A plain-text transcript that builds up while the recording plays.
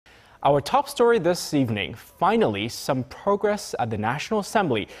Our top story this evening, finally some progress at the National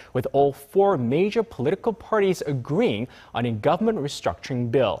Assembly with all four major political parties agreeing on a government restructuring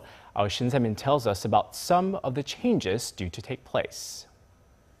bill. Our Shin Se-min tells us about some of the changes due to take place.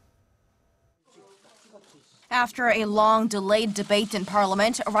 After a long delayed debate in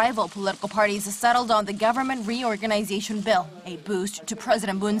Parliament, rival political parties settled on the government reorganization bill, a boost to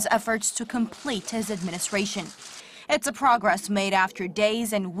President Moon's efforts to complete his administration. It's a progress made after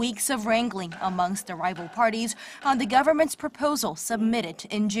days and weeks of wrangling amongst the rival parties on the government's proposal submitted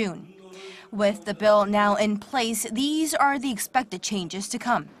in June. With the bill now in place, these are the expected changes to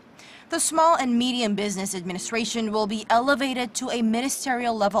come. The Small and Medium Business Administration will be elevated to a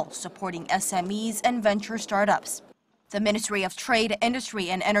ministerial level, supporting SMEs and venture startups. The Ministry of Trade, Industry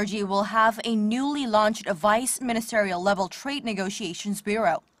and Energy will have a newly launched vice-ministerial level trade negotiations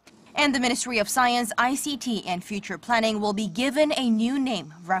bureau. And the Ministry of Science, ICT and Future Planning will be given a new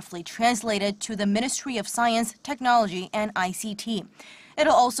name, roughly translated to the Ministry of Science, Technology and ICT.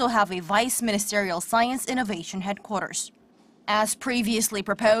 It'll also have a vice-ministerial science innovation headquarters. As previously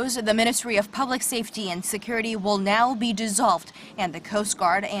proposed, the Ministry of Public Safety and Security will now be dissolved, and the Coast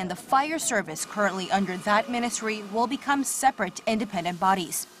Guard and the Fire Service currently under that ministry will become separate independent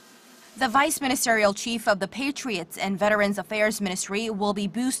bodies. The Vice-Ministerial Chief of the Patriots and Veterans Affairs Ministry will be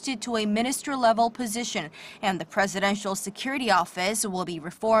boosted to a minister-level position, and the Presidential Security Office will be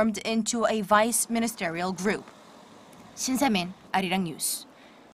reformed into a vice-ministerial group. Shin Se-min, Arirang News.